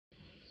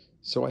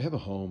So I have a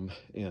home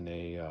in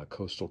a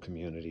coastal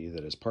community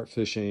that is part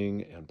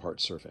fishing and part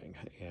surfing,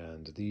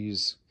 and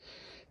this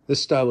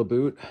style of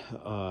boot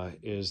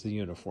is the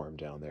uniform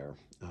down there.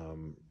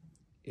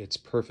 It's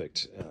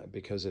perfect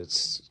because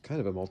it's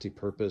kind of a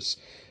multi-purpose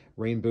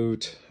rain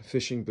boot,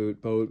 fishing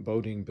boot,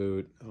 boating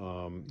boot,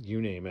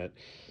 you name it.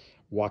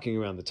 Walking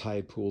around the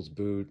tide pools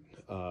boot,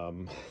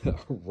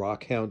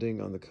 rock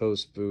hounding on the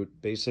coast boot,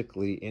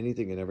 basically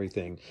anything and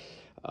everything.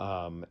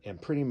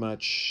 And pretty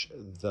much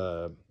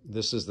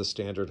this is the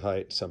standard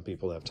height. Some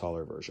people have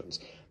taller versions.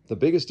 The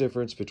biggest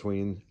difference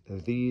between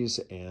these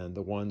and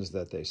the ones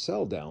that they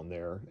sell down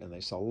there, and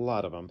they sell a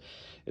lot of them,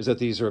 is that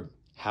these are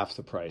half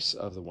the price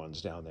of the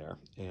ones down there.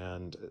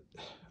 And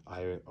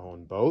I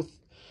own both.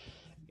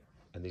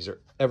 And these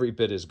are every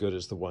bit as good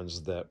as the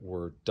ones that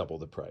were double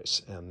the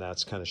price. And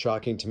that's kind of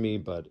shocking to me,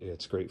 but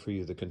it's great for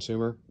you, the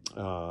consumer,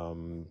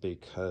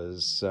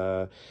 because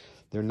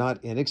they're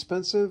not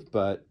inexpensive,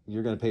 but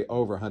you're going to pay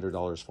over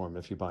 $100 for them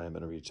if you buy them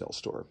in a retail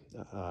store.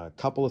 A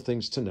couple of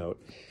things to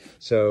note.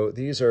 So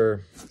these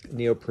are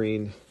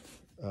neoprene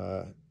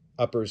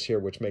uppers here,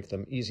 which make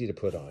them easy to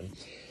put on.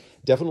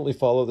 Definitely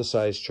follow the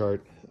size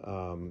chart.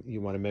 You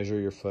want to measure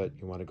your foot.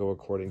 You want to go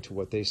according to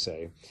what they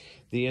say.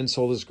 The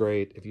insole is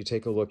great. If you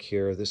take a look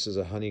here, this is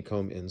a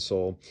honeycomb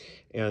insole,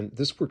 and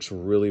this works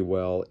really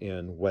well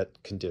in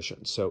wet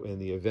conditions. So in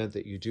the event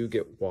that you do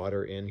get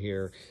water in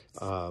here,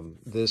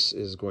 this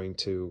is going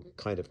to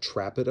kind of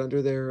trap it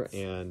under there,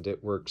 and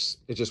it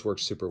just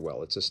works super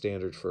well. It's a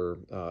standard for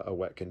a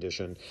wet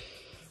condition.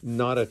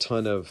 Not a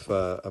ton of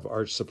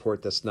arch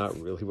support. That's not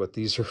really what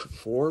these are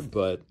for,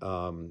 but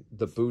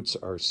the boots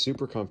are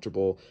super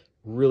comfortable,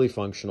 really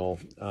functional.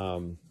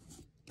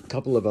 A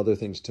couple of other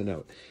things to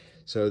note.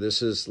 So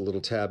this is a little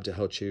tab to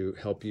help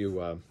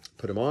you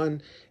put them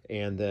on,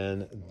 and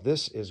then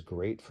this is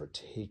great for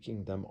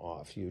taking them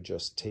off. You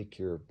just take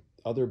your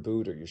other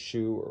boot or your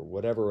shoe or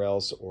whatever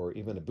else, or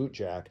even a boot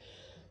jack,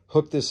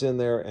 hook this in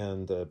there,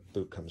 and the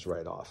boot comes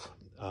right off.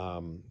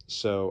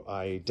 So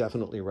I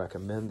definitely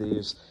recommend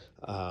these.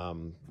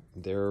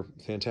 They're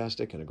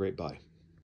fantastic and a great buy.